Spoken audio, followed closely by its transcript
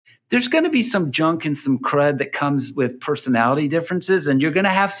there's going to be some junk and some crud that comes with personality differences. And you're going to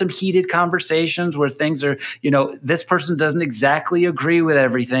have some heated conversations where things are, this person doesn't exactly agree with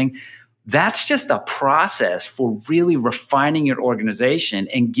everything. That's just a process for really refining your organization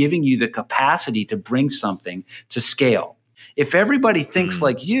and giving you the capacity to bring something to scale. If everybody thinks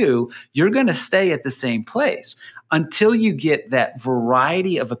like you're going to stay at the same place until you get that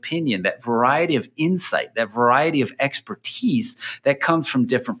variety of opinion, that variety of insight, that variety of expertise that comes from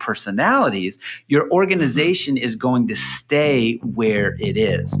different personalities. Your organization is going to stay where it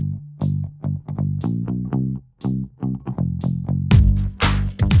is.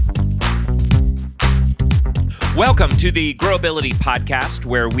 Welcome to the Growability podcast,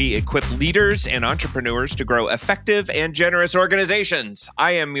 where we equip leaders and entrepreneurs to grow effective and generous organizations.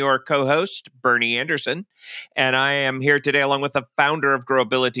 I am your co-host, Bernie Anderson, and I am here today along with the founder of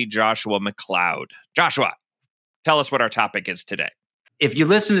Growability, Joshua McLeod. Joshua, tell us what our topic is today. If you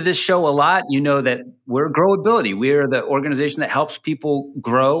listen to this show a lot, you know that we're Growability. We're the organization that helps people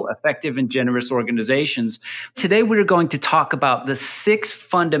grow effective and generous organizations. Today, we're going to talk about the 6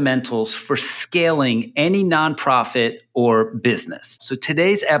 fundamentals for scaling any nonprofit or business. So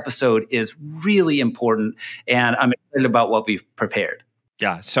today's episode is really important, and I'm excited about what we've prepared.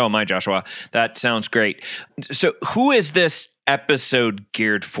 Yeah, so am I, Joshua. That sounds great. So who is this episode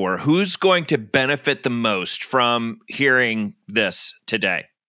geared for? Who's going to benefit the most from hearing this today?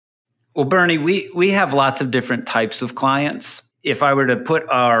 Well, Bernie, we have lots of different types of clients. If I were to put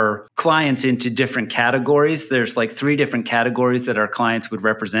our clients into different categories, there's like 3 different categories that our clients would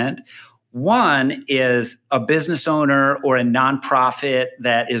represent. One is a business owner or a nonprofit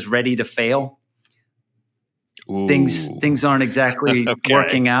that is ready to fail. Ooh. Things aren't exactly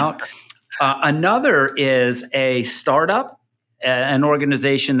working out. Another is a startup, an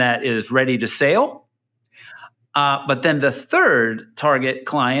organization that is ready to sail. But then the third target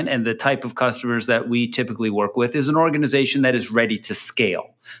client and the type of customers that we typically work with is an organization that is ready to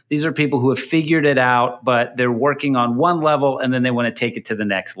scale. These are people who have figured it out, but they're working on one level and then they want to take it to the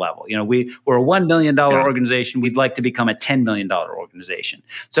next level. We're a $1 million organization. We'd like to become a $10 million organization.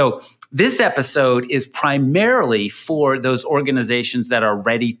 So this episode is primarily for those organizations that are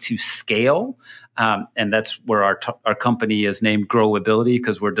ready to scale. And that's where our company is named Growability,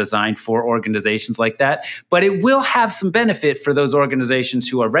 because we're designed for organizations like that. But it will have some benefit for those organizations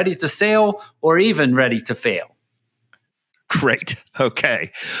who are ready to sail or even ready to fail. Great.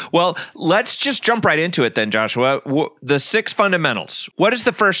 Okay. Well, let's just jump right into it then, Joshua. The 6 fundamentals. What is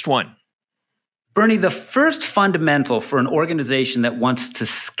the first one? Bernie, the first fundamental for an organization that wants to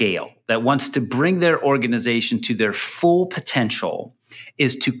scale, that wants to bring their organization to their full potential,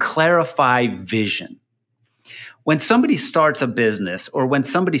 is to clarify vision. When somebody starts a business or when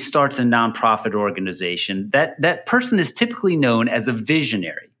somebody starts a nonprofit organization, that person is typically known as a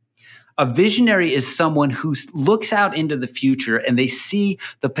visionary. A visionary is someone who looks out into the future and they see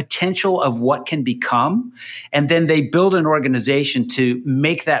the potential of what can become, and then they build an organization to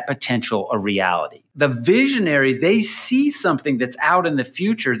make that potential a reality. The visionary, they see something that's out in the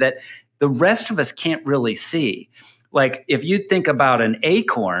future that the rest of us can't really see. Like if you think about an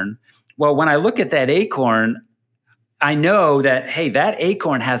acorn, well, when I look at that acorn, I know that, hey, that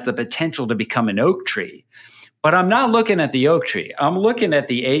acorn has the potential to become an oak tree. But I'm not looking at the oak tree. I'm looking at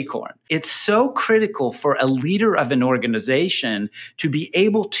the acorn. It's so critical for a leader of an organization to be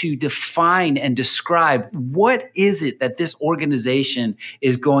able to define and describe what is it that this organization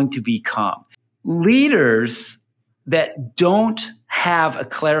is going to become. Leaders that don't have a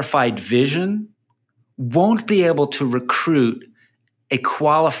clarified vision won't be able to recruit a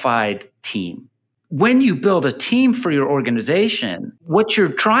qualified team. When you build a team for your organization, what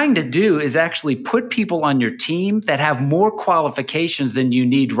you're trying to do is actually put people on your team that have more qualifications than you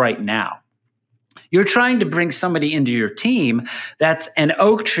need right now. You're trying to bring somebody into your team that's an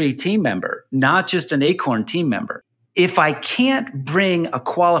oak tree team member, not just an acorn team member. If I can't bring a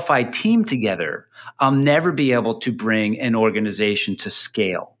qualified team together, I'll never be able to bring an organization to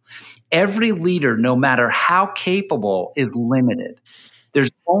scale. Every leader, no matter how capable, is limited.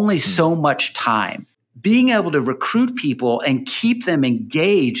 There's only so much time. Being able to recruit people and keep them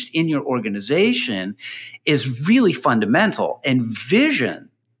engaged in your organization is really fundamental. And vision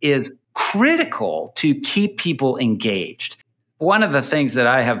is critical to keep people engaged. One of the things that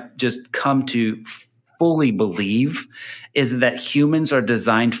I have just come to fully believe is that humans are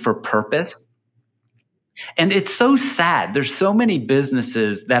designed for purpose. And it's so sad. There's so many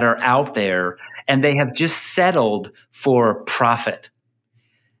businesses that are out there and they have just settled for profit.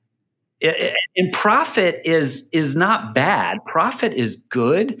 And profit is not bad. Profit is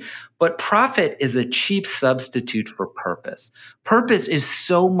good, but profit is a cheap substitute for purpose. Purpose is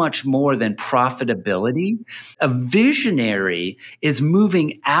so much more than profitability. A visionary is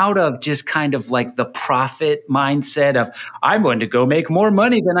moving out of just kind of like the profit mindset of, I'm going to go make more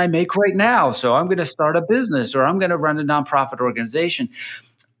money than I make right now, so I'm going to start a business or I'm going to run a nonprofit organization.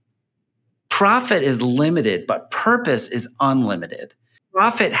 Profit is limited, but purpose is unlimited.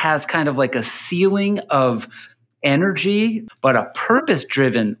 Profit has kind of like a ceiling of energy, but a purpose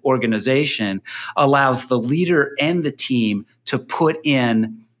driven organization allows the leader and the team to put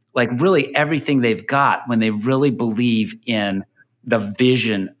in like really everything they've got when they really believe in the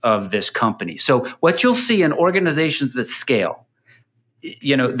vision of this company. So, what you'll see in organizations that scale,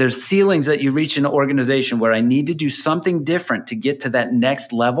 there's ceilings that you reach in an organization where I need to do something different to get to that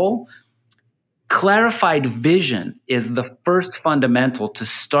next level. Clarified vision is the first fundamental to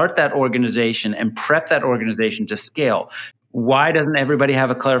start that organization and prep that organization to scale. Why doesn't everybody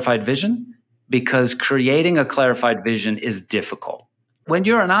have a clarified vision? Because creating a clarified vision is difficult. When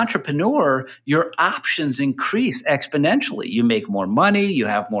you're an entrepreneur, your options increase exponentially. You make more money, you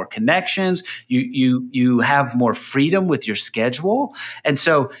have more connections, you have more freedom with your schedule. And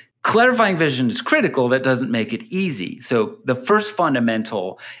so clarifying vision is critical. That doesn't make it easy. So the first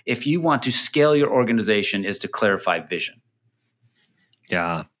fundamental, if you want to scale your organization, is to clarify vision.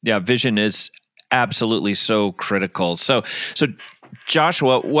 Yeah. Vision is absolutely so critical. So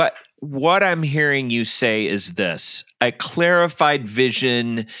Joshua, what I'm hearing you say is this: a clarified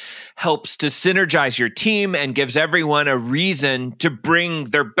vision helps to synergize your team and gives everyone a reason to bring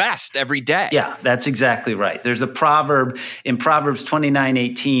their best every day. Yeah, that's exactly right. There's a proverb in Proverbs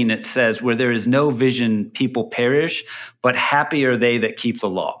 29:18. It says, where there is no vision, people perish, but happy are they that keep the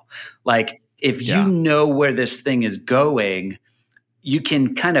law. Like, if you know where this thing is going, you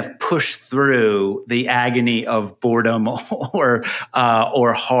can kind of push through the agony of boredom or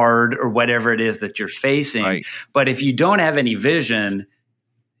hard or whatever it is that you're facing. Right. But if you don't have any vision,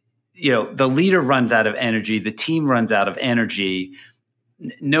 the leader runs out of energy, the team runs out of energy.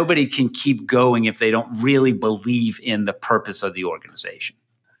 Nobody can keep going if they don't really believe in the purpose of the organization.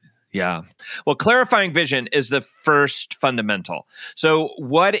 Yeah. Well, clarifying vision is the first fundamental. So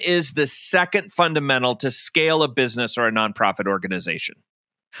what is the second fundamental to scale a business or a nonprofit organization?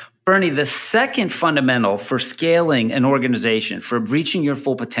 Bernie, the second fundamental for scaling an organization, for reaching your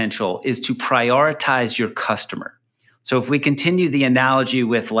full potential, is to prioritize your customer. So if we continue the analogy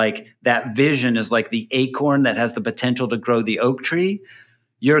with like that vision is like the acorn that has the potential to grow the oak tree,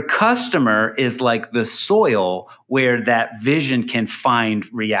 your customer is like the soil where that vision can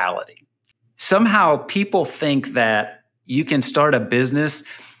find reality. Somehow people think that you can start a business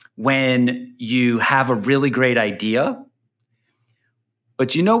when you have a really great idea.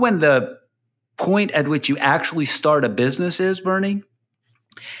 But when the point at which you actually start a business is, Bernie?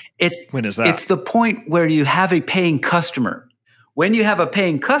 When is that? It's the point where you have a paying customer. When you have a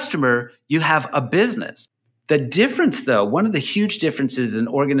paying customer, you have a business. The difference, though, one of the huge differences in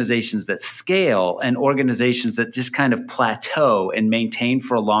organizations that scale and organizations that just kind of plateau and maintain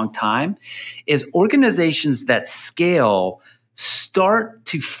for a long time is organizations that scale start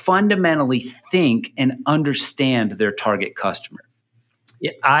to fundamentally think and understand their target customer.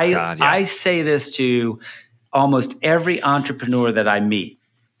 I say this to almost every entrepreneur that I meet.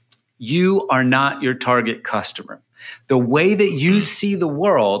 You are not your target customer. The way that you see the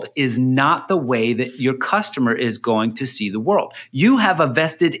world is not the way that your customer is going to see the world. You have a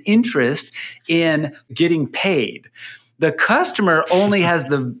vested interest in getting paid. The customer only has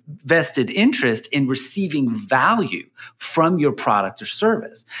the vested interest in receiving value from your product or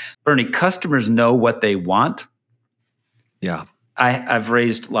service. Bernie, customers know what they want. Yeah. I've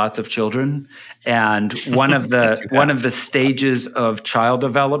raised lots of children, and one of the stages of child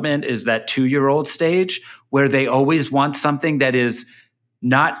development is that 2-year-old stage where they always want something that is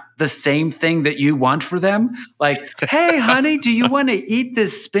not the same thing that you want for them. Like, hey, honey, do you want to eat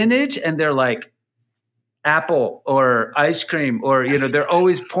this spinach? And they're like, apple or ice cream, or they're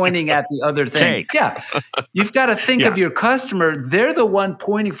always pointing at the other thing. Cake. Yeah, you've got to think of your customer. They're the one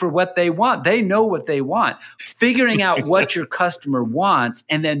pointing for what they want. They know what they want. Figuring out what your customer wants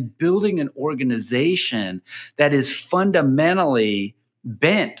and then building an organization that is fundamentally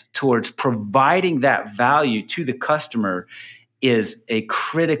bent towards providing that value to the customer is a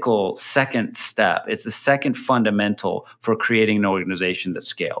critical second step. It's the second fundamental for creating an organization that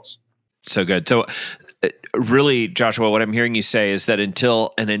scales. So good. So really, Joshua, what I'm hearing you say is that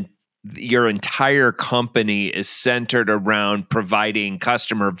until your entire company is centered around providing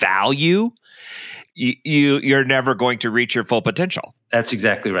customer value, you're never going to reach your full potential. That's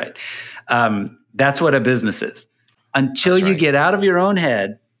exactly right. That's what a business is. Until That's you right. get out of your own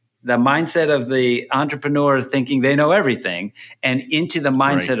head, the mindset of the entrepreneur thinking they know everything, and into the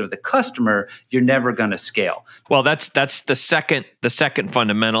mindset of the customer, you're never going to scale. Well, that's the second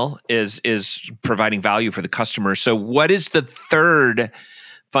fundamental is providing value for the customer. So what is the third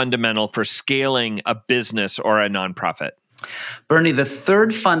fundamental for scaling a business or a nonprofit? Bernie, the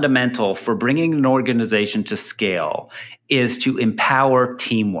third fundamental for bringing an organization to scale is to empower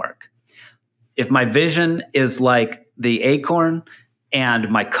teamwork. If my vision is like the acorn and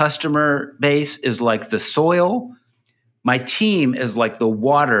my customer base is like the soil, my team is like the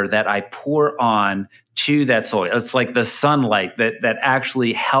water that I pour on to that soil. It's like the sunlight that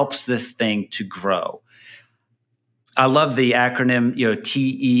actually helps this thing to grow. I love the acronym,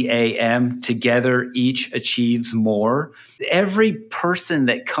 TEAM, together each achieves more. Every person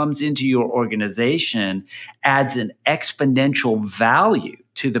that comes into your organization adds an exponential value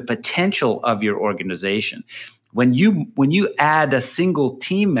to the potential of your organization. When you add a single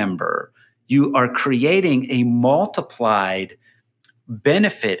team member, you are creating a multiplied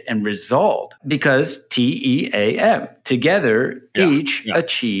benefit and result, because TEAM, together each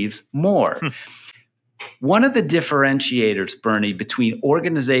achieves more. One of the differentiators, Bernie, between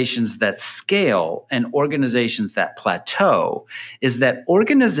organizations that scale and organizations that plateau is that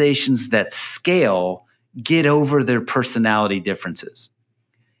organizations that scale get over their personality differences.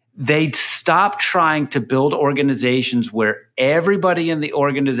 They stop trying to build organizations where everybody in the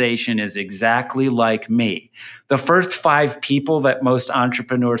organization is exactly like me. The first 5 people that most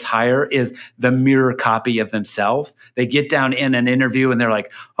entrepreneurs hire is the mirror copy of themselves. They get down in an interview and they're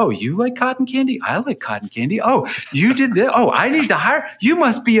like, "Oh, you like cotton candy? I like cotton candy. Oh, you did this? Oh, I need to hire. You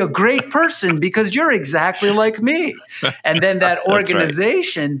must be a great person because you're exactly like me." And then that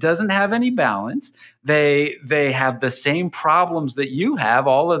organization doesn't have any balance. They have the same problems that you have,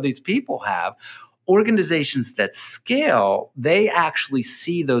 all of these people have. Organizations that scale, they actually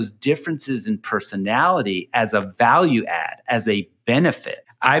see those differences in personality as a value add, as a benefit.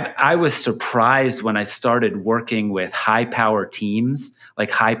 I was surprised when I started working with high power teams, like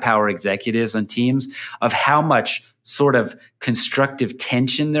high power executives on teams, of how much sort of constructive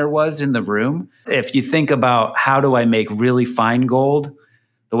tension there was in the room. If you think about how do I make really fine gold,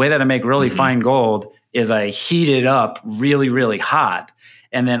 the way that I make really fine gold is I heat it up really, really hot.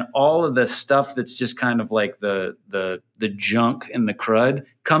 And then all of the stuff that's just kind of like the junk and the crud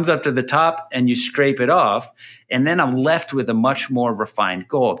comes up to the top and you scrape it off. And then I'm left with a much more refined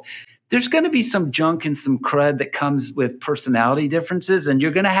gold. There's going to be some junk and some crud that comes with personality differences. And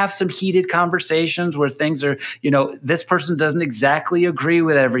you're going to have some heated conversations where things are, this person doesn't exactly agree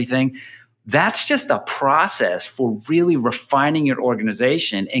with everything. That's just a process for really refining your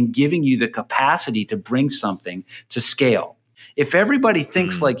organization and giving you the capacity to bring something to scale. If everybody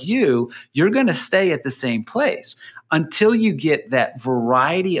thinks like you're going to stay at the same place until you get that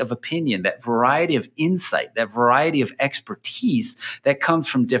variety of opinion, that variety of insight, that variety of expertise that comes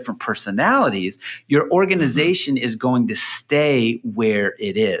from different personalities. Your organization is going to stay where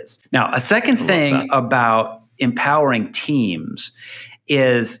it is. Now, a second thing about empowering teams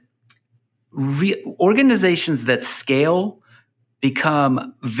is organizations that scale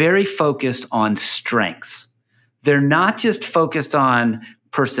become very focused on strengths. They're not just focused on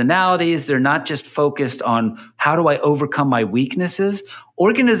personalities. They're not just focused on how do I overcome my weaknesses.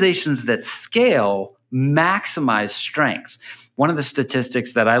 Organizations that scale maximize strengths. One of the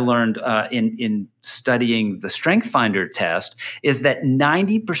statistics that I learned in studying the Strength Finder test is that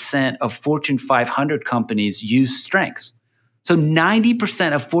 90% of Fortune 500 companies use strengths. So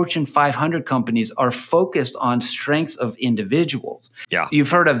 90% of Fortune 500 companies are focused on strengths of individuals. Yeah.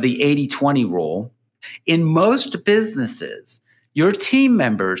 You've heard of the 80-20 rule. In most businesses, your team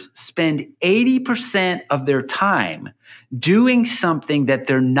members spend 80% of their time doing something that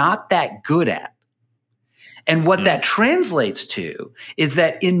they're not that good at. And what that translates to is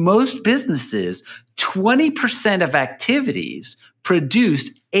that in most businesses, 20% of activities produce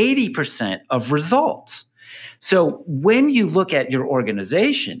 80% of results. So when you look at your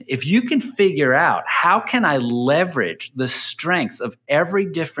organization, if you can figure out how can I leverage the strengths of every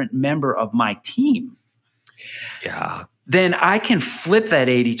different member of my team, then I can flip that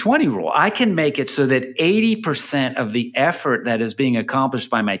 80-20 rule. I can make it so that 80% of the effort that is being accomplished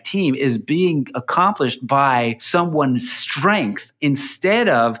by my team is being accomplished by someone's strength instead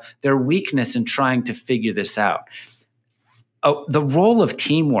of their weakness in trying to figure this out. The role of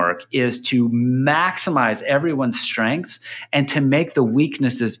teamwork is to maximize everyone's strengths and to make the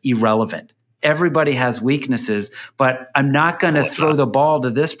weaknesses irrelevant. Everybody has weaknesses, but I'm not going to throw the ball to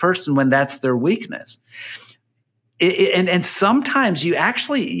this person when that's their weakness. And sometimes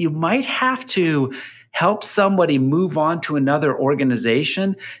you might have to help somebody move on to another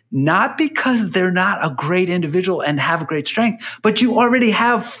organization, not because they're not a great individual and have great strength, but you already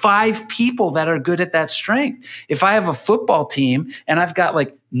have 5 people that are good at that strength. If I have a football team and I've got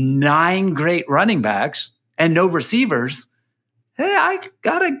like 9 great running backs and no receivers, hey, I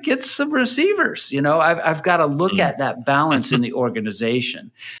got to get some receivers. I've got to look at that balance in the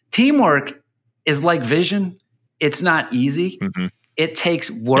organization. Teamwork is like vision. It's not easy. It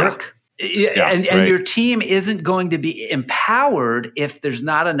takes work. And your team isn't going to be empowered if there's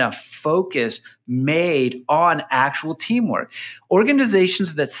not enough focus made on actual teamwork.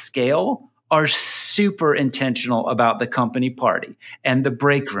 Organizations that scale are super intentional about the company party and the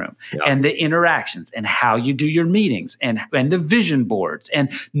break room and the interactions and how you do your meetings and the vision boards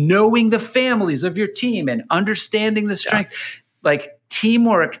and knowing the families of your team and understanding the strength. Like,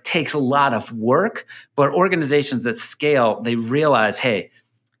 teamwork takes a lot of work, but organizations that scale, they realize, hey,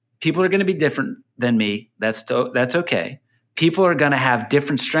 people are going to be different than me. That's okay. People are going to have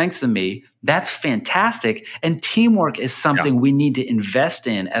different strengths than me. That's fantastic. And teamwork is something we need to invest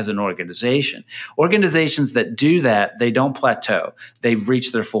in as an organization. Organizations that do that, they don't plateau. They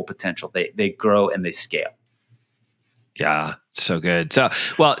reach their full potential. They grow and they scale. Yeah, so good. So,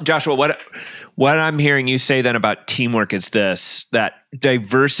 well, Joshua, what I'm hearing you say then about teamwork is this, that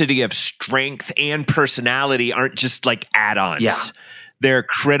diversity of strength and personality aren't just like add-ons. Yeah. They're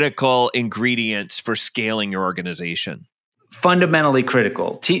critical ingredients for scaling your organization. Fundamentally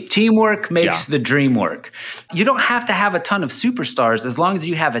critical. Teamwork makes the dream work. You don't have to have a ton of superstars as long as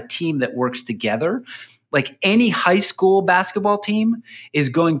you have a team that works together. Like, any high school basketball team is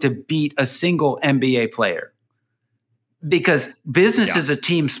going to beat a single NBA player because business is a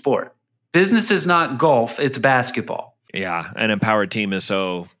team sport. Business is not golf, it's basketball. Yeah, an empowered team is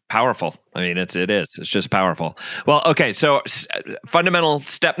so powerful. I mean, it's just powerful. Well, okay. So fundamental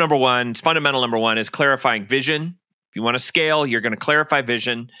number one is clarifying vision. If you want to scale, you're going to clarify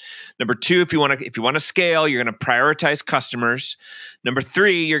vision. Number 2, if you want to scale, you're going to prioritize customers. Number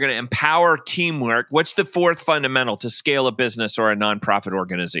 3, you're going to empower teamwork. What's the 4th fundamental to scale a business or a nonprofit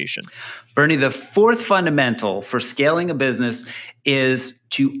organization? Bernie, the 4th fundamental for scaling a business is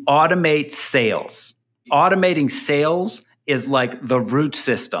to automate sales. Automating sales is like the root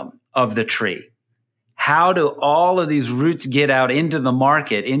system of the tree. How do all of these roots get out into the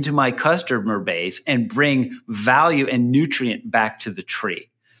market, into my customer base, and bring value and nutrient back to the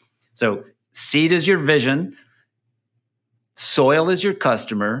tree? So seed is your vision, soil is your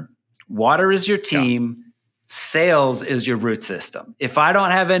customer, water is your team, sales is your root system. If I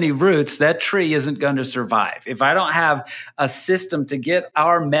don't have any roots, that tree isn't going to survive. If I don't have a system to get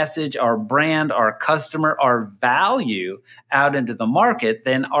our message, our brand, our customer, our value out into the market,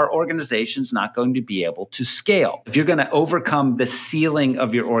 then our organization's not going to be able to scale. If you're going to overcome the ceiling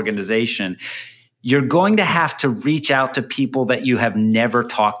of your organization, you're going to have to reach out to people that you have never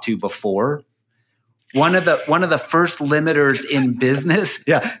talked to before. One of the first limiters in business,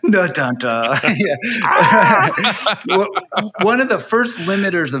 one of the first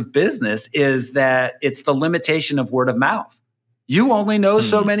limiters of business is that it's the limitation of word of mouth. You only know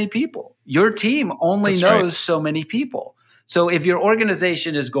so many people. Your team only knows so many people. So if your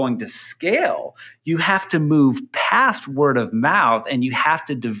organization is going to scale, you have to move past word of mouth and you have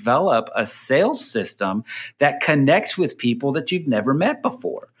to develop a sales system that connects with people that you've never met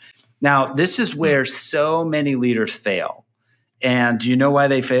before. Now, this is where so many leaders fail. And do you know why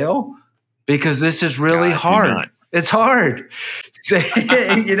they fail? Because this is really hard. It's hard.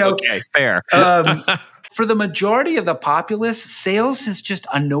 Okay, fair. For the majority of the populace, sales is just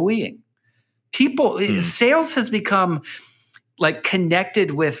annoying. Sales has become like connected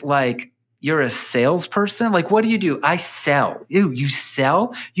with like, you're a salesperson. Like, what do? I sell. Ew, you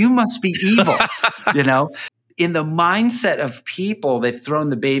sell? You must be evil, In the mindset of people, they've thrown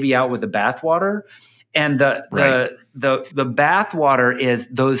the baby out with the bathwater, and the bathwater is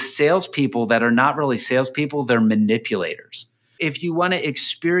those salespeople that are not really salespeople; they're manipulators. If you want to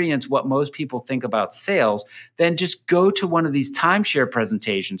experience what most people think about sales, then just go to one of these timeshare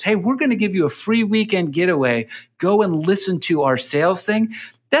presentations. Hey, we're going to give you a free weekend getaway. Go and listen to our sales thing.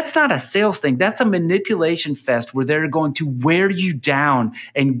 That's not a sales thing. That's a manipulation fest where they're going to wear you down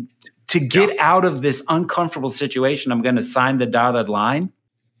and to get out of this uncomfortable situation, I'm going to sign the dotted line.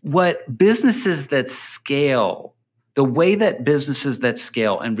 What businesses that scale, the way that businesses that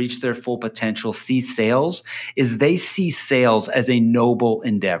scale and reach their full potential see sales is they see sales as a noble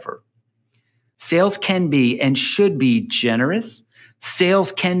endeavor. Sales can be and should be generous.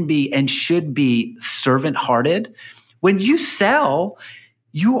 Sales can be and should be servant-hearted. When you sell,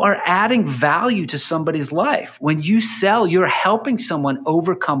 you are adding value to somebody's life. When you sell, you're helping someone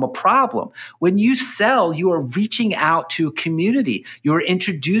overcome a problem. When you sell, you are reaching out to a community. You're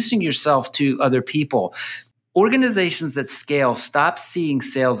introducing yourself to other people. Organizations that scale stop seeing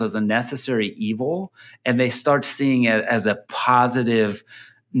sales as a necessary evil, and they start seeing it as a positive,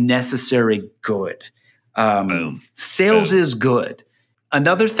 necessary good. Sales Boom. is good.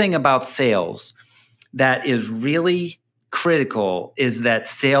 Another thing about sales that is really critical is that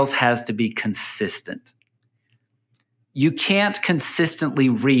sales has to be consistent. You can't consistently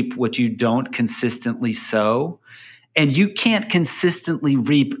reap what you don't consistently sow, and you can't consistently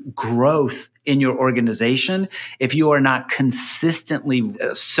reap growth in your organization if you are not consistently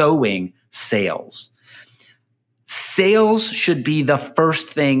sowing sales. Sales should be the first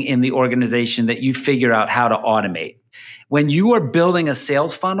thing in the organization that you figure out how to automate. When you are building a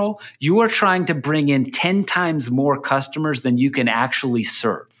sales funnel, you are trying to bring in 10 times more customers than you can actually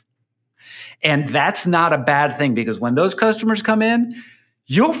serve. And that's not a bad thing, because when those customers come in,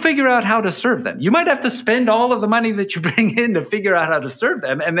 you'll figure out how to serve them. You might have to spend all of the money that you bring in to figure out how to serve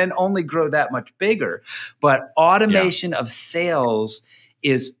them, and then only grow that much bigger. But automation of sales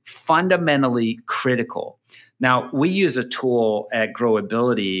is fundamentally critical. Now, we use a tool at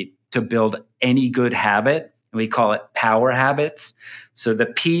Growability to build any good habit. We call it power habits. So the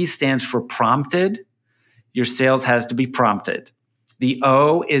P stands for prompted. Your sales has to be prompted. The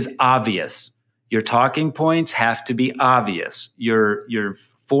O is obvious. Your talking points have to be obvious. Your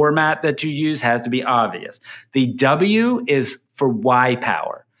format that you use has to be obvious. The W is for why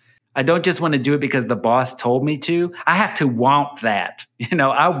power. I don't just want to do it because the boss told me to. I have to want that.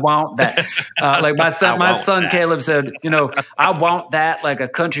 I want that. Like my son Caleb said, I want that like a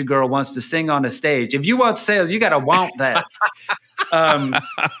country girl wants to sing on a stage. If you want sales, you got to want that.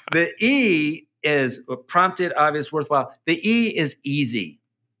 The E is prompted, obvious, worthwhile. The E is easy.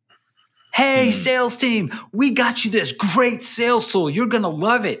 Hey, sales team, we got you this great sales tool. You're going to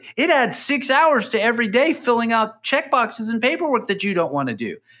love it. It adds 6 hours to every day filling out checkboxes and paperwork that you don't want to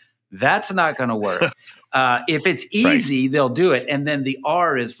do. That's not going to work. If it's easy, they'll do it. And then the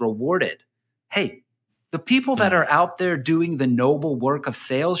R is rewarded. Hey, the people that are out there doing the noble work of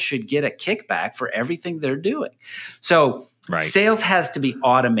sales should get a kickback for everything they're doing. So sales has to be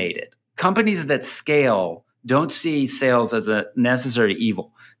automated. Companies that scale don't see sales as a necessary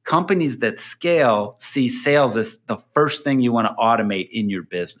evil. Companies that scale see sales as the first thing you want to automate in your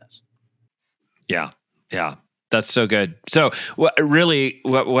business. Yeah. That's so good. So what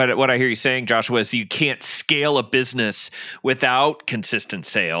I hear you saying, Joshua, is you can't scale a business without consistent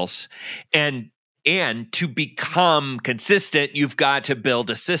sales. And to become consistent, you've got to build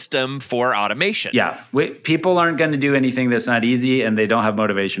a system for automation. Yeah. People aren't going to do anything that's not easy, and they don't have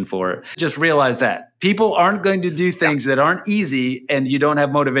motivation for it. Just realize that. People aren't going to do things that aren't easy, and you don't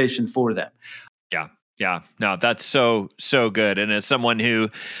have motivation for them. Yeah. No, that's so good. And as someone who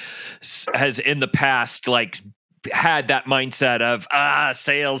has in the past, had that mindset of,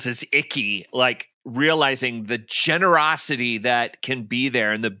 sales is icky, realizing the generosity that can be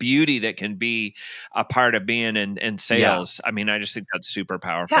there and the beauty that can be a part of being in sales. I mean, I just think that's super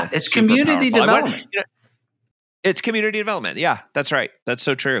powerful. Yeah, it's community development. It's community development. Yeah, that's right. That's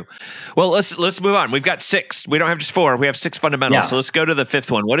so true. Well, let's move on. We've got 6. We don't have just 4. We have 6 fundamentals. So let's go to the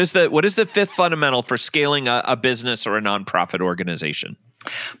 5th one. What is the 5th fundamental for scaling a business or a nonprofit organization?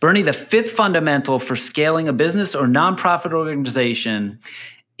 Bernie, the 5th fundamental for scaling a business or nonprofit organization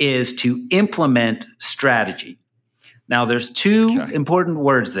is to implement strategy. Now, there's 2 important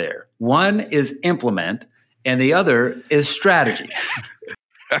words there. One is implement, and the other is strategy.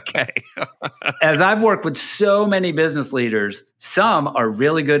 Okay. As I've worked with so many business leaders, some are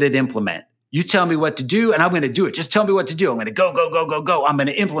really good at implement. You tell me what to do, and I'm going to do it. Just tell me what to do. I'm going to go. I'm going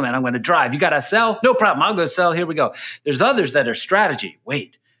to implement. I'm going to drive. You got to sell? No problem. I'll go sell. Here we go. There's others that are strategy.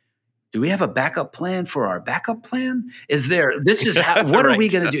 Wait, do we have a backup plan for our backup plan? What are we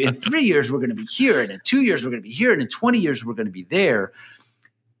going to do? In 3 years, we're going to be here. And in 2 years, we're going to be here. And in 20 years, we're going to be there.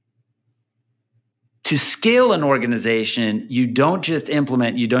 To scale an organization, you don't just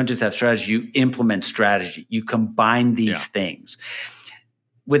implement, you don't just have strategy, you implement strategy. You combine these things.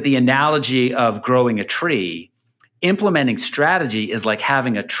 With the analogy of growing a tree, implementing strategy is like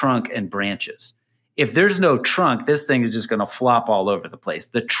having a trunk and branches. If there's no trunk, this thing is just going to flop all over the place.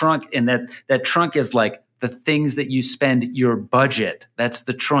 The trunk, and that trunk is like the things that you spend your budget. That's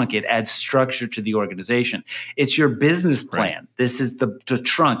the trunk. It adds structure to the organization. It's your business plan. Right. This is the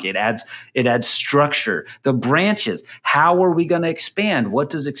trunk. It adds structure. The branches. How are we going to expand?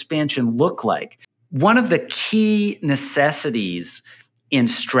 What does expansion look like? One of the key necessities in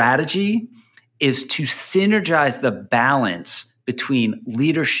strategy is to synergize the balance between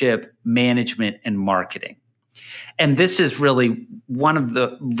leadership, management, and marketing. And this is really one of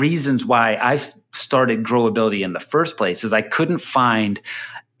the reasons why I've started Growability in the first place, is I couldn't find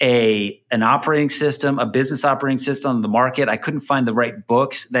an operating system, a business operating system on the market. I couldn't find the right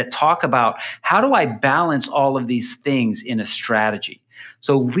books that talk about how do I balance all of these things in a strategy.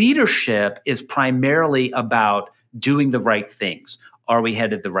 So leadership is primarily about doing the right things. Are we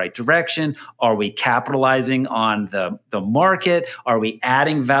headed the right direction? Are we capitalizing on the market? Are we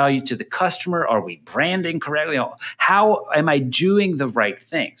adding value to the customer? Are we branding correctly? How am I doing the right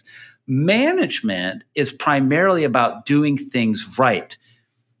things? Management is primarily about doing things right.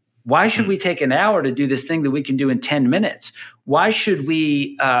 Why should we take an hour to do this thing that we can do in 10 minutes? Why should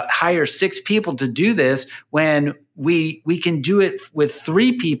we hire 6 people to do this when we can do it with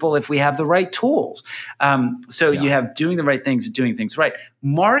 3 people if we have the right tools? You have doing the right things, doing things right.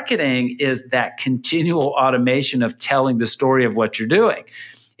 Marketing is that continual automation of telling the story of what you're doing.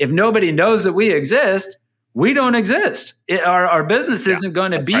 If nobody knows that we exist, we don't exist. Our business isn't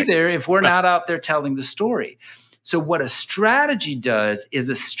going to be there if we're not out there telling the story. So what a strategy does is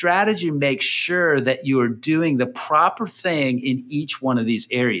a strategy makes sure that you are doing the proper thing in each one of these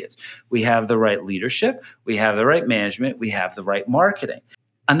areas. We have the right leadership, we have the right management, we have the right marketing.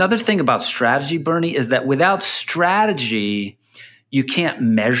 Another thing about strategy, Bernie, is that without strategy, you can't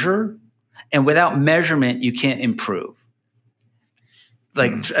measure, and without measurement, you can't improve.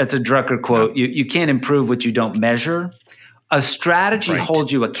 That's a Drucker quote. You can't improve what you don't measure. A strategy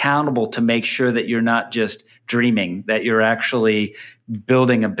holds you accountable to make sure that you're not just dreaming, that you're actually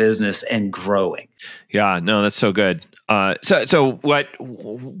building a business and growing. Yeah, no, that's so good. So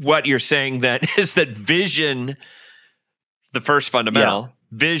what you're saying then is that vision, the first fundamental,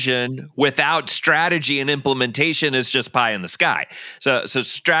 vision without strategy and implementation is just pie in the sky. So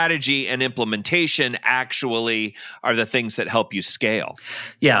strategy and implementation actually are the things that help you scale.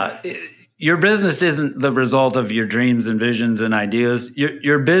 Yeah. Your business isn't the result of your dreams and visions and ideas.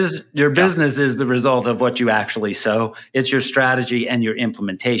 Your business is the result of what you actually sow. It's your strategy and your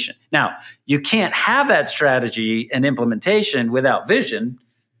implementation. Now, you can't have that strategy and implementation without vision,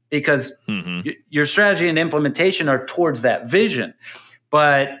 because your strategy and implementation are towards that vision.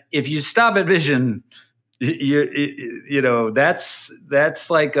 But if you stop at vision, that's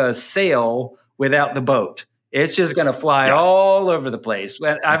like a sail without the boat. It's just going to fly all over the place.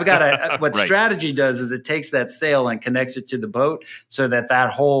 I've got what strategy does is it takes that sail and connects it to the boat so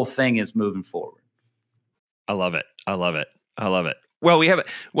that whole thing is moving forward. I love it. Well, we have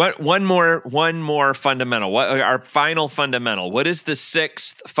one more fundamental. What our final fundamental? What is the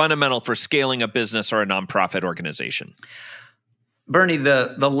 6th fundamental for scaling a business or a nonprofit organization? Bernie,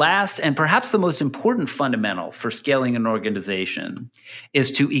 the last and perhaps the most important fundamental for scaling an organization is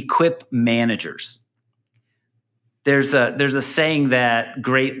to equip managers. There's a saying that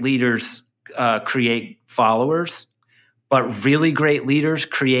great leaders create followers, but really great leaders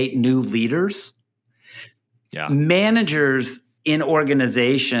create new leaders. Yeah. Managers in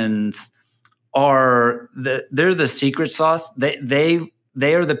organizations they're the secret sauce.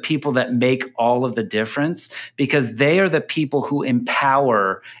 They are the people that make all of the difference, because they are the people who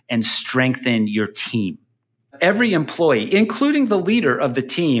empower and strengthen your team. Every employee, including the leader of the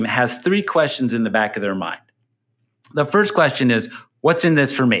team, has 3 questions in the back of their mind. The first question is, what's in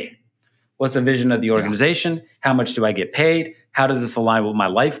this for me? What's the vision of the organization? Yeah. How much do I get paid? How does this align with my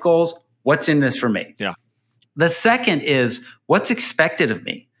life goals? What's in this for me? Yeah. The second is, what's expected of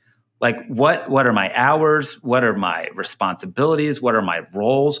me? Like, what are my hours? What are my responsibilities? What are my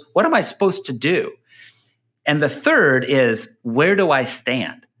roles? What am I supposed to do? And the third is, where do I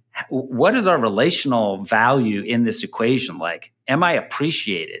stand? What is our relational value in this equation? Like, am I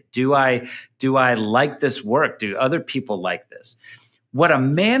appreciated? Do I like this work? Do other people like this? What a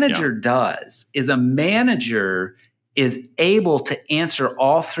manager does is a manager is able to answer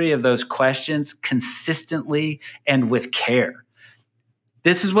all 3 of those questions consistently and with care.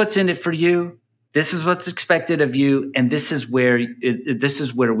 This is what's in it for you. This is what's expected of you, and this is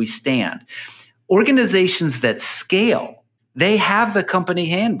where we stand. Organizations that scale, they have the company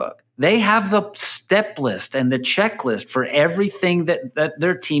handbook. They have the step list and the checklist for everything that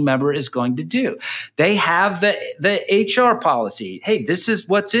their team member is going to do. They have the HR policy. Hey, this is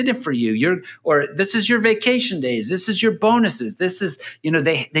what's in it for you. This is your vacation days. This is your bonuses. This is,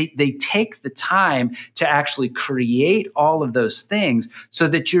 they take the time to actually create all of those things so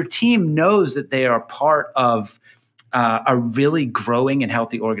that your team knows that they are part of a really growing and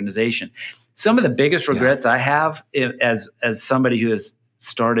healthy organization. Some of the biggest regrets I have as somebody who has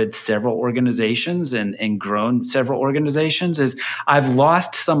started several organizations and grown several organizations, is I've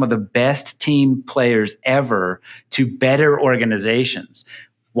lost some of the best team players ever to better organizations.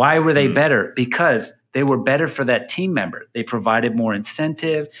 Why were they better? Because they were better for that team member. They provided more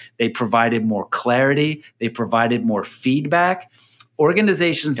incentive. They provided more clarity. They provided more feedback.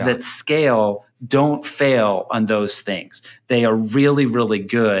 Organizations that scale don't fail on those things. They are really, really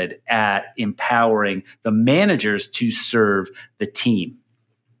good at empowering the managers to serve the team.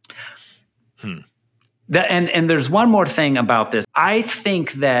 And there's one more thing about this. I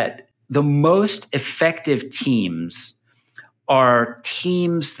think that the most effective teams are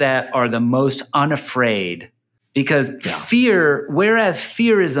teams that are the most unafraid, because whereas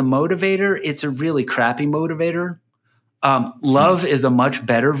fear is a motivator, it's a really crappy motivator. Love is a much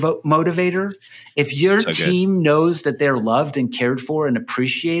better motivator. If your team knows that they're loved and cared for and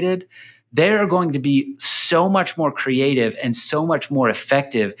appreciated, they're going to be so much more creative and so much more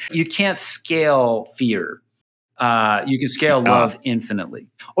effective. You can't scale fear. You can scale love infinitely.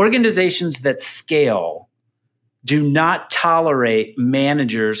 Organizations that scale do not tolerate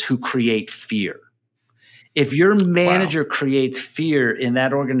managers who create fear. If your manager creates fear in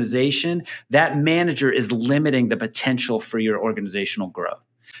that organization, that manager is limiting the potential for your organizational growth.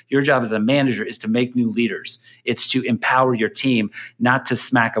 Your job as a manager is to make new leaders. It's to empower your team, not to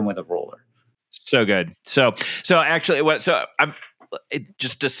smack them with a roller. So good. So actually,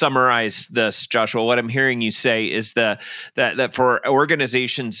 just to summarize this, Joshua, what I'm hearing you say is that for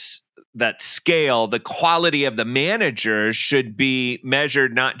organizations that scale, the quality of the managers should be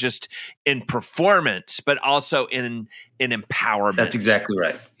measured not just in performance, but also in empowerment. That's exactly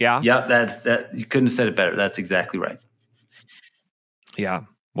right. Yeah. Yeah. That you couldn't have said it better. That's exactly right. Yeah.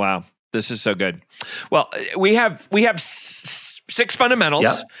 Wow. This is so good. Well, we have 6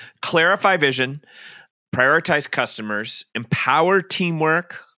 fundamentals: clarify vision, prioritize customers, empower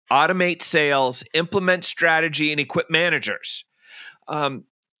teamwork, automate sales, implement strategy, and equip managers.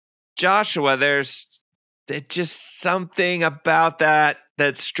 Joshua, there's just something about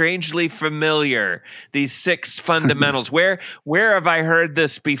that's strangely familiar. These 6 fundamentals. Where have I heard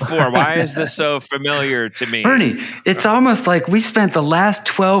this before? Why is this so familiar to me? Bernie, it's almost like we spent the last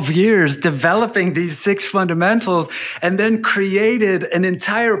 12 years developing these 6 fundamentals and then created an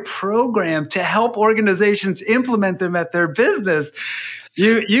entire program to help organizations implement them at their business.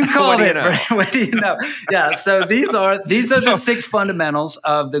 You called it. What do you know? Yeah. So these are the 6 fundamentals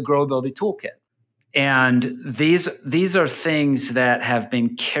of the Growability Toolkit. And these are things that have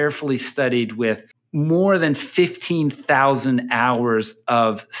been carefully studied with more than 15,000 hours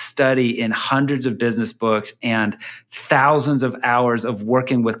of study in hundreds of business books and thousands of hours of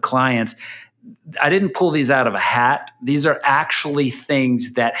working with clients. I didn't pull these out of a hat. These are actually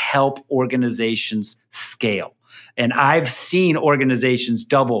things that help organizations scale. And I've seen organizations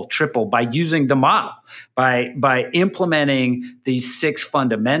double, triple by using the model, by implementing these 6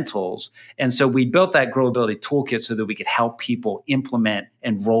 fundamentals. And so we built that Growability Toolkit so that we could help people implement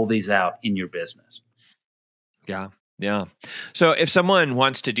and roll these out in your business. Yeah. Yeah. So if someone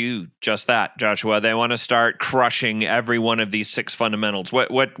wants to do just that, Joshua, they want to start crushing every one of these 6 fundamentals,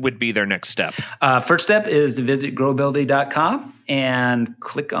 what would be their next step? First step is to visit growability.com and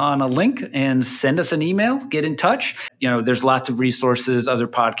click on a link and send us an email, get in touch. There's lots of resources, other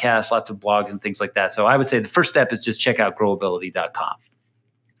podcasts, lots of blogs and things like that. So I would say the first step is just check out growability.com.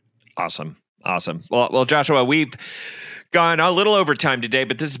 Awesome. Well, Joshua, we've gone a little over time today,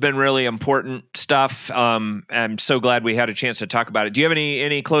 but this has been really important stuff. I'm so glad we had a chance to talk about it. Do you have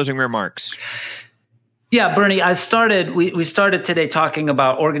any closing remarks? Yeah, Bernie, we started today talking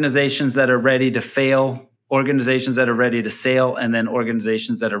about organizations that are ready to fail, organizations that are ready to sail, and then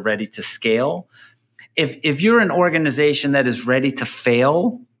organizations that are ready to scale. If you're an organization that is ready to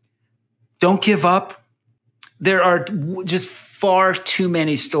fail, don't give up. There are just far too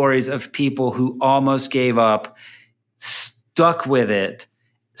many stories of people who almost gave up, stuck with it,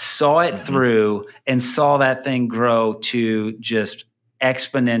 saw it through, and saw that thing grow to just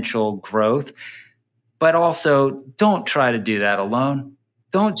exponential growth. But also, don't try to do that alone.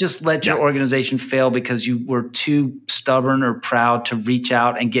 Don't just let your organization fail because you were too stubborn or proud to reach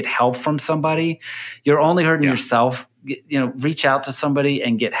out and get help from somebody. You're only hurting yourself. Reach out to somebody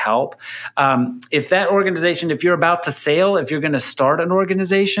and get help. If that organization, if you're about to sail, if you're going to start an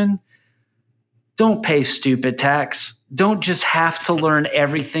organization, don't pay stupid tax. Don't just have to learn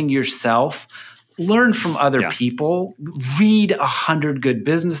everything yourself. Learn from other people. Read 100 good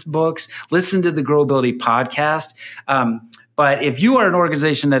business books. Listen to the Growability podcast. But if you are an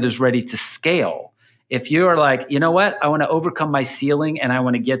organization that is ready to scale, if you're like, you know what, I want to overcome my ceiling and I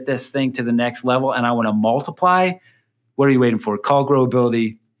want to get this thing to the next level and I want to multiply, what are you waiting for? Call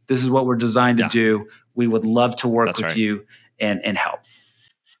Growability. This is what we're designed to do. We would love to work with you and help.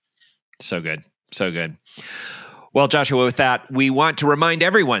 So good. So good. Well, Joshua, with that, we want to remind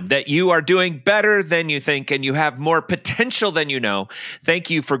everyone that you are doing better than you think and you have more potential than you know. Thank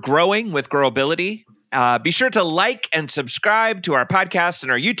you for growing with Growability. Be sure to like and subscribe to our podcast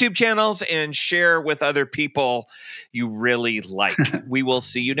and our YouTube channels and share with other people you really like. We will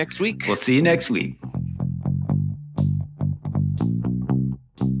see you next week. We'll see you next week.